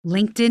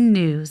LinkedIn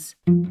News.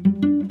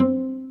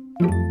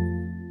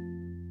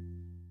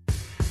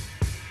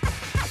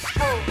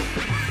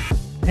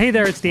 Hey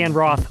there, it's Dan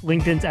Roth,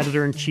 LinkedIn's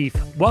editor-in-chief.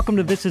 Welcome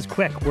to This Is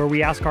Quick, where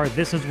we ask our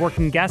This Is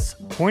Working guests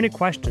pointed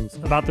questions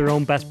about their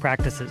own best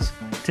practices.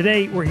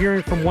 Today, we're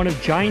hearing from one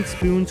of Giant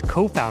Spoon's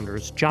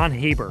co-founders, Jon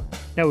Haber.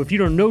 Now, if you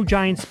don't know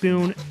Giant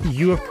Spoon,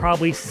 you have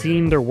probably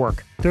seen their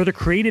work. They're the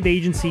creative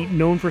agency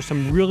known for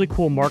some really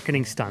cool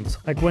marketing stunts,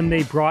 like when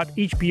they brought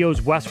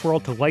HBO's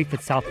Westworld to life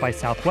at South by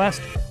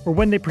Southwest, or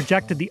when they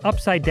projected the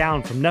Upside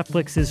Down from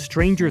Netflix's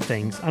Stranger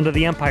Things under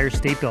the Empire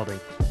State Building.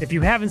 If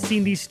you haven't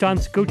seen these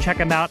stunts, go check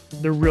them out.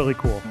 They're really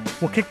cool.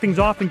 We'll kick things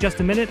off in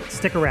just a minute.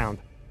 Stick around.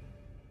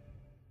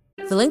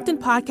 The LinkedIn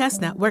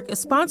Podcast Network is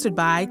sponsored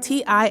by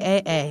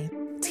TIAA.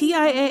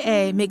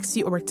 TIAA makes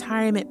you a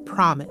retirement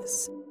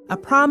promise, a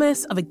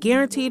promise of a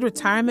guaranteed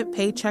retirement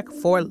paycheck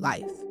for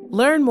life.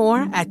 Learn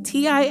more at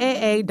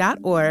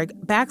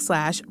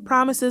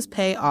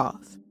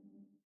TIAA.org/promisespayoff.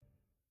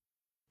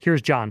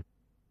 Here's Jon.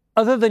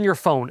 Other than your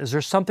phone, is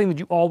there something that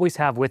you always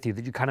have with you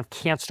that you kind of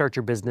can't start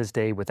your business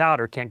day without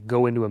or can't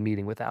go into a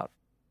meeting without?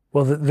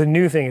 Well, the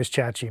new thing is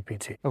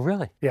ChatGPT. Oh,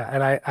 really? Yeah,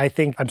 and I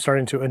think I'm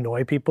starting to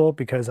annoy people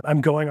because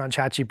I'm going on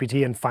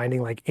ChatGPT and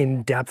finding like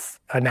in-depth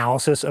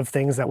analysis of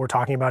things that we're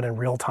talking about in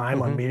real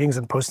time on meetings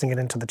and posting it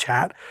into the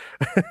chat.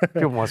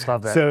 People must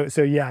love that.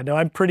 So yeah, no,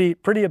 I'm pretty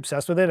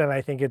obsessed with it, and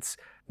I think it's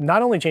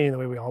not only changing the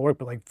way we all work,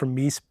 but like for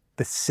me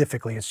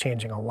specifically, it's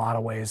changing a lot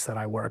of ways that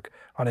I work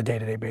on a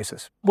day-to-day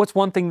basis. What's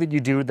one thing that you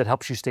do that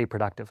helps you stay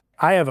productive?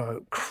 I have a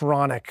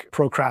chronic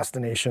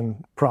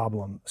procrastination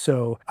problem.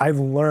 So I've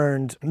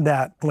learned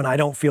that when I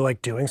don't feel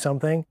like doing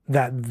something,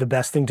 that the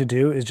best thing to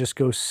do is just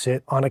go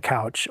sit on a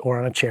couch or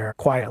on a chair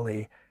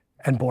quietly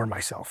and bore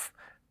myself.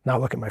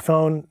 Not look at my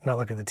phone, not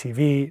look at the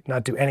TV,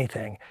 not do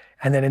anything.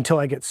 And then until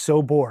I get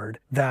so bored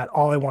that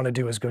all I want to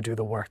do is go do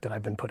the work that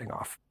I've been putting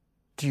off.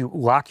 Do you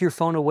lock your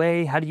phone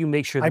away? How do you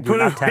make sure that you're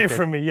not tempted? I put it away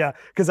from me, yeah.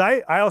 Because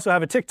I also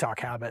have a TikTok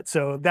habit.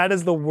 So that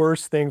is the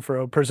worst thing for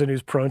a person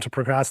who's prone to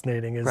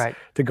procrastinating is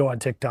to go on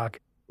TikTok.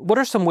 What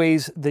are some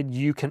ways that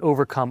you can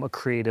overcome a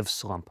creative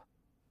slump?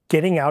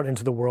 Getting out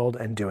into the world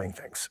and doing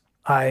things.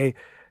 I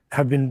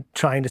have been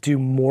trying to do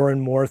more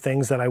and more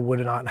things that I would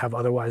not have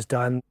otherwise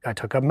done. I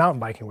took up mountain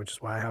biking, which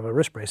is why I have a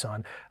wrist brace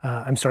on.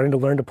 I'm starting to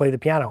learn to play the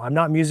piano. I'm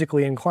not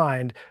musically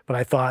inclined, but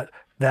I thought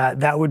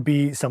that would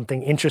be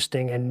something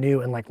interesting and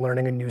new, and like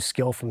learning a new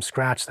skill from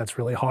scratch that's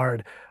really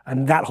hard.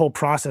 And that whole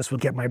process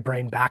would get my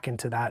brain back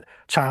into that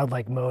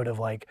childlike mode of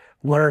like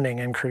learning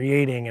and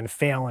creating and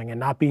failing and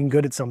not being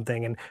good at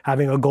something and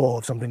having a goal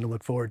of something to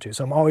look forward to.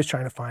 So I'm always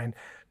trying to find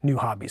new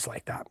hobbies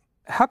like that.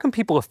 How can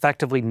people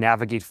effectively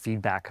navigate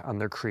feedback on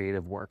their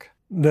creative work?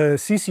 The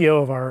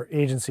CCO of our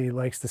agency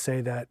likes to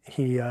say that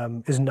he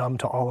is numb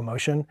to all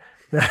emotion.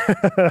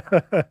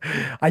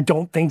 I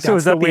don't think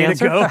that's the way to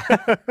go.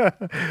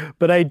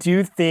 But I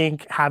do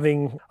think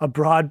having a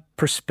broad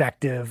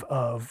perspective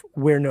of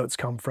where notes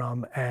come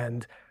from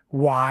and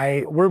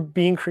why we're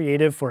being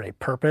creative for a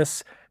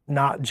purpose,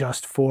 not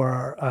just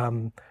for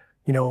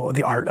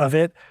the art of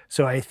it.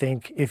 So I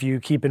think if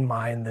you keep in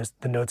mind the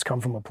notes come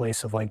from a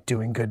place of like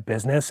doing good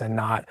business and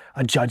not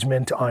a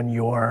judgment on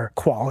your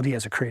quality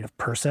as a creative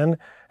person,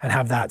 and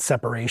have that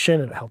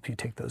separation, it'll help you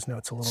take those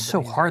notes a little bit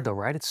so easier. Hard though,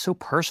 right? It's so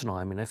personal.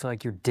 I mean, I feel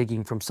like you're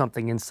digging from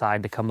something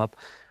inside to come up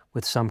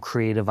with some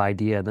creative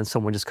idea. And then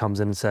someone just comes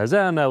in and says,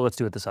 no, let's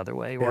do it this other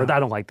way. Or I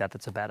don't like that.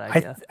 That's a bad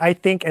idea. I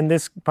think, and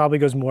this probably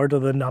goes more to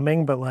the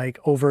numbing, but like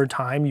over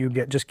time, you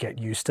just get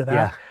used to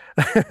that.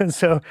 Yeah.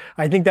 So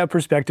I think that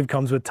perspective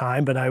comes with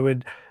time, but I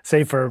would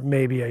say for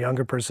maybe a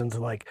younger person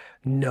to like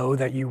know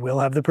that you will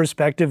have the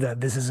perspective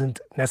that this isn't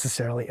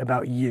necessarily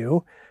about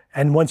you.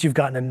 And once you've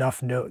gotten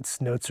enough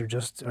notes are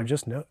just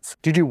notes.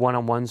 Do you do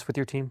one-on-ones with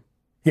your team?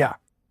 Yeah.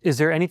 Is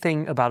there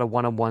anything about a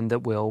one-on-one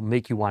that will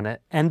make you want to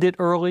end it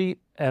early?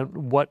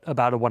 And what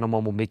about a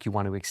one-on-one will make you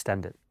want to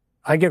extend it?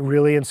 I get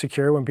really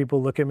insecure when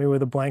people look at me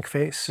with a blank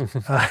face.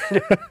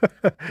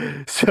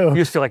 So you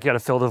just feel like you got to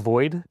fill the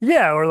void?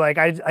 Yeah, or like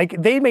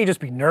they may just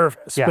be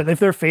nervous, but if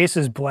their face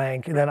is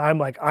blank, then I'm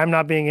like, I'm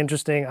not being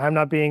interesting, I'm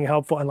not being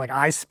helpful, and like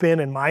I spin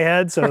in my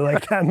head, so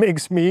like that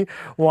makes me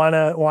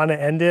wanna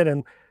end it.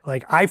 And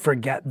like I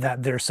forget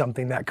that there's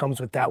something that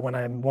comes with that when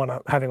I'm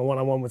having a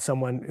one-on-one with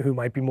someone who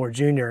might be more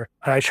junior.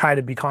 And I try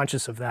to be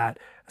conscious of that.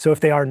 So if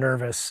they are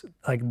nervous,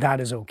 like that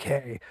is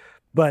okay.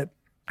 But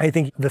I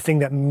think the thing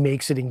that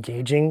makes it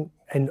engaging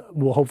and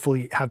will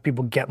hopefully have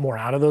people get more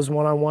out of those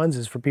one-on-ones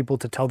is for people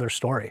to tell their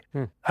story.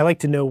 I like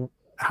to know,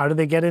 how did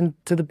they get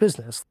into the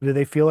business? Did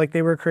they feel like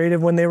they were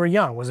creative when they were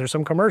young? Was there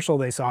some commercial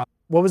they saw?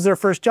 What was their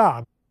first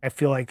job? I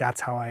feel like that's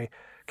how I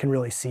can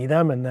really see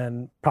them and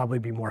then probably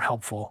be more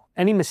helpful.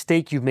 Any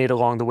mistake you've made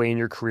along the way in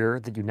your career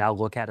that you now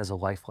look at as a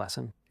life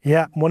lesson?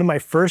 Yeah, one of my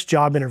first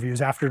job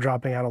interviews after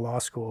dropping out of law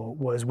school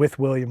was with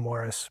William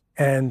Morris.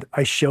 And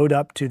I showed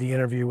up to the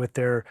interview with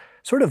their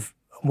sort of,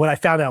 what I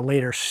found out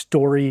later,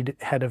 storied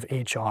head of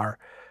HR.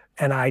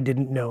 And I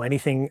didn't know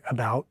anything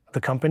about the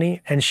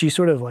company. And she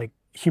sort of like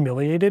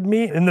humiliated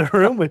me in the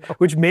room,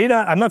 which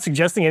I'm not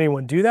suggesting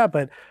anyone do that,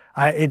 but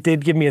it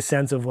did give me a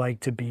sense of like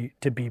to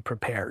be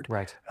prepared,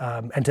 right,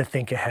 and to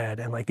think ahead.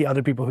 And like the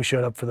other people who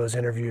showed up for those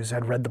interviews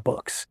had read the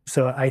books.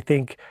 So I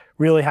think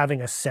really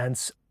having a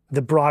sense,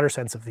 the broader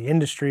sense of the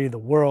industry, the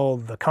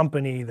world, the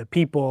company, the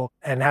people,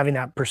 and having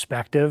that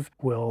perspective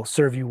will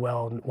serve you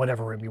well in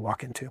whatever room you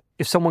walk into.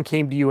 If someone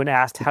came to you and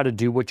asked how to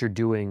do what you're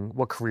doing,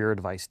 what career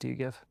advice do you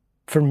give?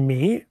 For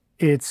me,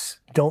 it's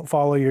don't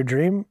follow your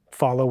dream,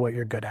 follow what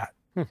you're good at.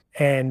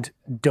 And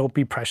don't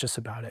be precious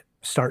about it.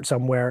 Start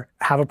somewhere,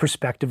 have a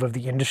perspective of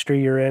the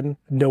industry you're in,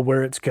 know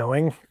where it's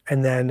going,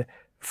 and then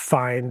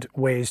find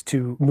ways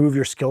to move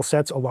your skill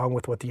sets along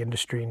with what the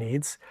industry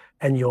needs.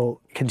 And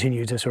you'll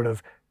continue to sort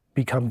of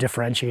become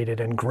differentiated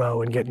and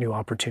grow and get new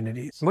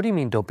opportunities. What do you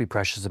mean don't be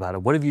precious about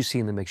it? What have you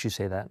seen that makes you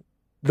say that?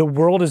 The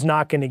world is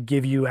not going to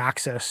give you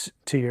access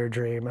to your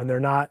dream,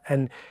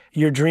 and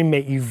your dream may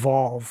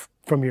evolve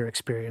from your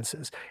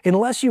experiences.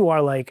 Unless you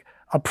are like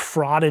a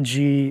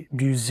prodigy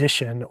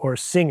musician or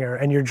singer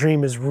and your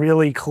dream is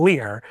really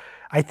clear,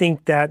 I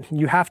think that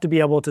you have to be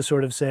able to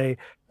sort of say,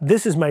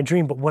 this is my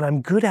dream, but what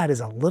I'm good at is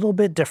a little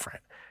bit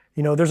different.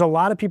 You know, there's a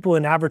lot of people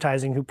in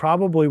advertising who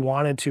probably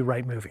wanted to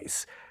write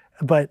movies,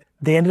 but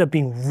they ended up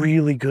being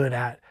really good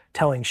at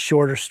telling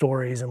shorter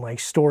stories and like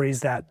stories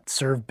that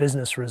serve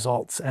business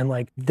results. And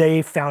like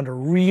they found a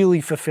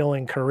really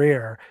fulfilling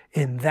career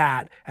in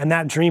that. And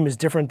that dream is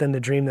different than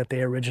the dream that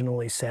they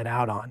originally set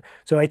out on.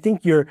 So I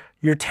think your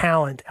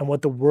talent and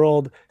what the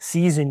world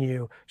sees in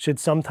you should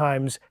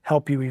sometimes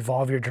help you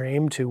evolve your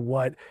dream to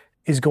what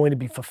is going to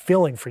be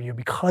fulfilling for you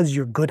because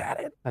you're good at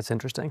it. That's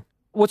interesting.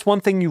 What's one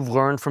thing you've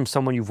learned from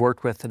someone you've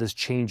worked with that has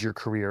changed your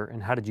career,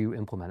 and how did you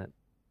implement it?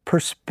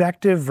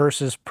 Perspective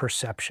versus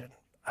perception.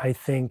 I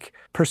think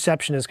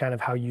perception is kind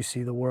of how you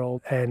see the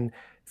world and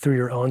through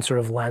your own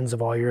sort of lens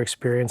of all your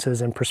experiences,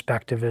 and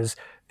perspective is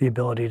the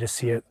ability to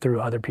see it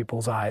through other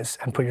people's eyes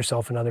and put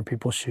yourself in other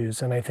people's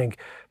shoes. And I think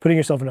putting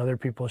yourself in other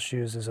people's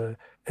shoes is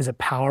a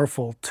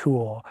powerful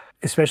tool,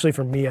 especially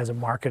for me as a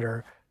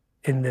marketer,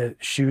 in the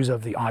shoes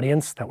of the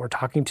audience that we're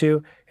talking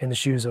to, in the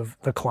shoes of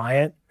the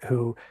client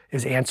who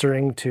is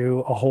answering to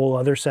a whole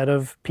other set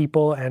of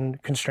people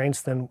and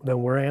constraints than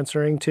we're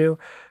answering to.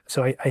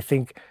 So I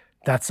think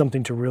that's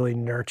something to really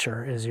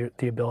nurture, is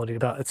the ability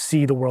to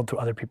see the world through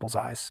other people's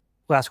eyes.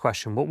 Last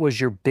question. What was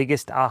your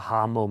biggest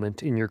aha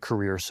moment in your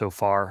career so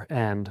far,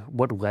 and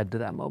what led to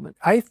that moment?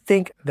 I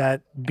think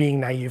that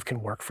being naive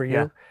can work for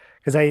you.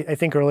 Because I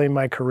think early in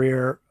my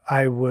career,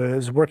 I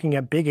was working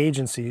at big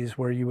agencies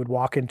where you would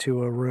walk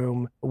into a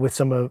room with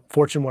some of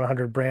Fortune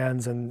 100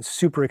 brands and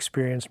super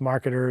experienced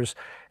marketers,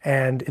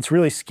 and it's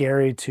really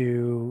scary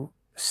to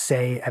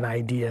say an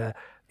idea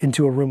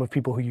into a room of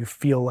people who you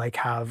feel like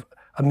have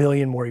a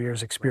million more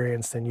years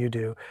experience than you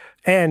do.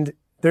 And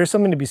there's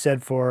something to be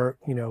said for,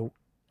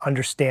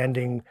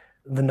 understanding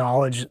the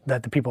knowledge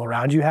that the people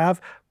around you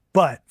have,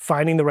 but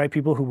finding the right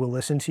people who will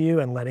listen to you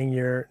and letting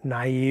your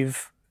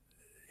naive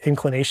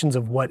inclinations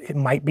of what it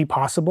might be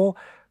possible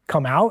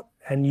come out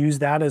and use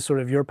that as sort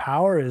of your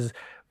power is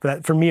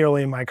that, for me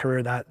early in my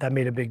career, that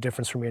made a big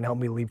difference for me and helped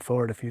me leap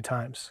forward a few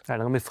times. All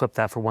right, let me flip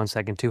that for 1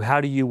 second too.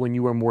 How do you, when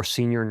you were more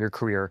senior in your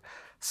career,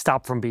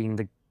 stop from being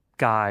the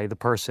guy, the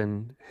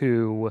person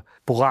who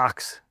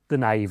blocks the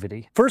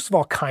naivety? First of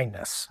all,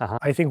 kindness.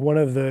 I think one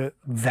of the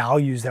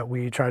values that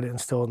we try to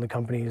instill in the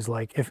company is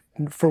like, if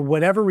for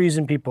whatever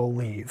reason people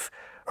leave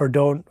or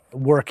don't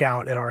work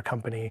out at our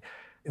company,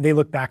 they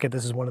look back at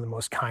this as one of the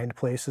most kind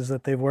places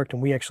that they've worked,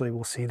 and we actually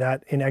will see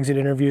that in exit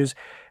interviews.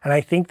 And I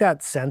think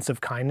that sense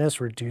of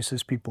kindness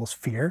reduces people's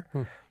fear.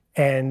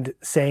 And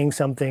saying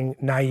something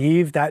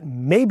naive that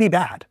may be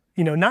bad.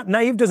 Not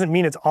naive doesn't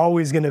mean it's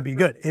always going to be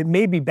good. It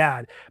may be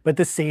bad, but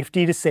the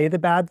safety to say the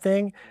bad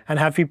thing and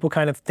have people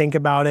kind of think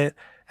about it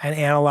and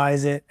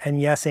analyze it and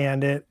yes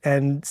and it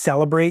and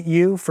celebrate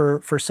you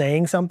for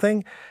saying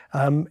something.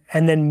 And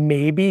then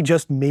maybe,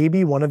 just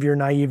maybe, one of your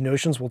naive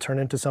notions will turn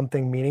into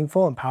something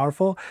meaningful and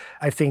powerful.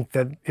 I think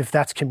that if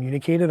that's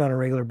communicated on a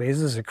regular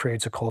basis, it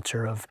creates a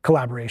culture of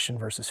collaboration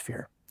versus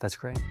fear. That's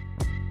great.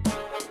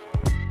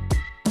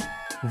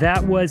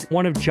 That was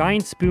one of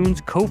Giant Spoon's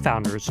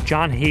co-founders,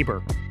 Jon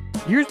Haber.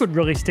 Here's what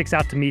really sticks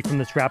out to me from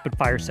this rapid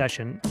fire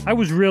session. I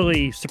was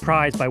really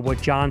surprised by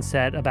what Jon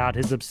said about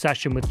his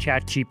obsession with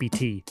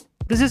ChatGPT.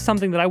 This is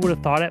something that I would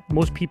have thought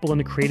most people in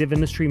the creative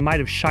industry might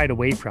have shied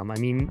away from. I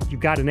mean,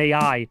 you've got an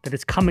AI that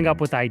is coming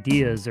up with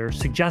ideas or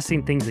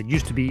suggesting things that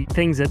used to be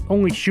things that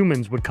only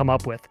humans would come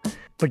up with.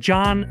 But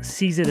Jon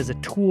sees it as a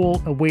tool,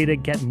 a way to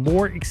get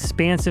more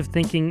expansive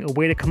thinking, a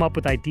way to come up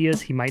with ideas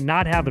he might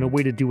not have, and a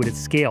way to do it at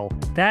scale.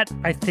 That,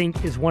 I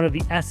think, is one of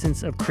the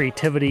essence of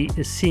creativity,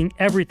 is seeing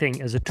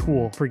everything as a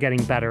tool for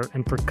getting better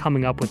and for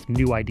coming up with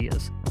new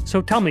ideas.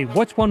 So tell me,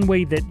 what's one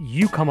way that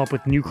you come up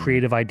with new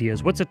creative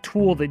ideas? What's a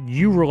tool that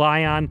you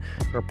rely on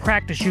or a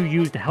practice you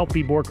use to help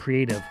be more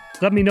creative?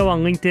 Let me know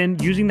on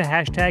LinkedIn using the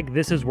hashtag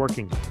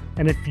 #ThisIsWorking.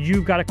 And if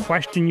you've got a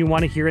question you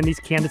want to hear in these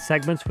candid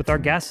segments with our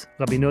guests,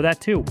 let me know that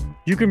too.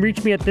 You can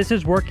reach me at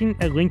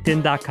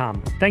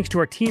thisisworking@linkedin.com. Thanks to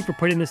our team for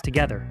putting this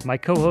together. My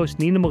co-host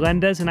Nina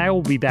Melendez and I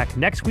will be back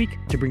next week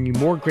to bring you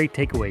more great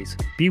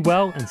takeaways. Be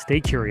well and stay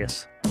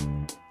curious.